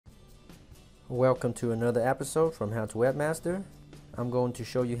Welcome to another episode from How to Webmaster. I'm going to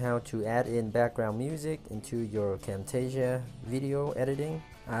show you how to add in background music into your Camtasia video editing.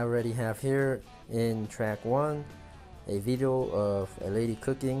 I already have here in track 1 a video of a lady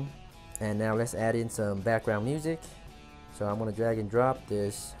cooking, and now let's add in some background music. So I'm going to drag and drop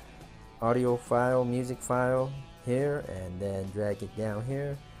this audio file, music file here, and then drag it down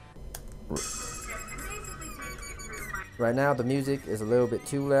here. Right now the music is a little bit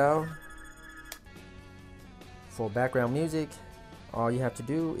too loud. For background music, all you have to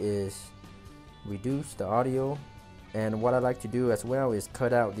do is reduce the audio, and what I like to do as well is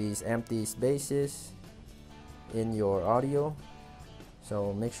cut out these empty spaces in your audio.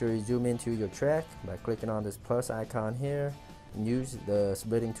 So make sure you zoom into your track by clicking on this plus icon here and use the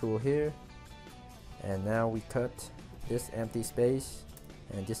splitting tool here, and now we cut this empty space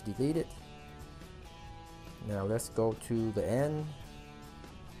and just delete it. Now let's go to the end.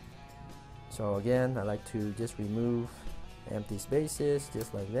 So again, I like to just remove empty spaces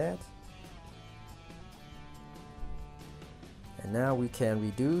just like that. And now we can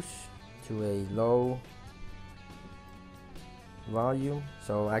reduce to a low volume.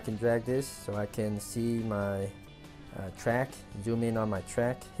 So I can drag this so I can see my track, zoom in on my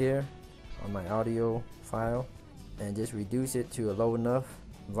track here on my audio file, and just reduce it to a low enough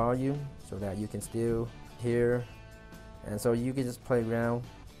volume so that you can still hear. And so you can just play around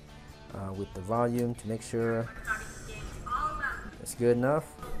with the volume to make sure it's good enough.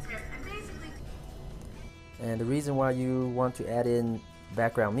 And the reason why you want to add in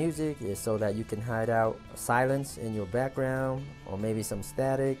background music is so that you can hide out silence in your background, or maybe some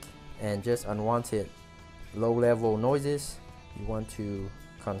static and just unwanted low-level noises you want to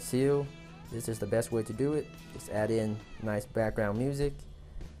conceal. This is the best way to do it. Just add in nice background music.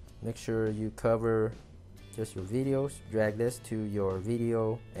 Make sure you cover just your videos. Drag this to your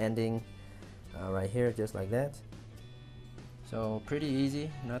video ending right here, just like that. So pretty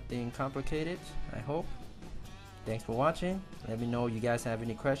easy, nothing complicated, I hope. Thanks for watching. Let me know if you guys have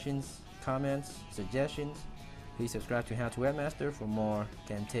any questions, comments, suggestions. Please subscribe to How to Webmaster for more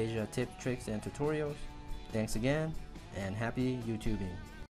Camtasia tips, tricks, and tutorials. Thanks again, and happy YouTubing.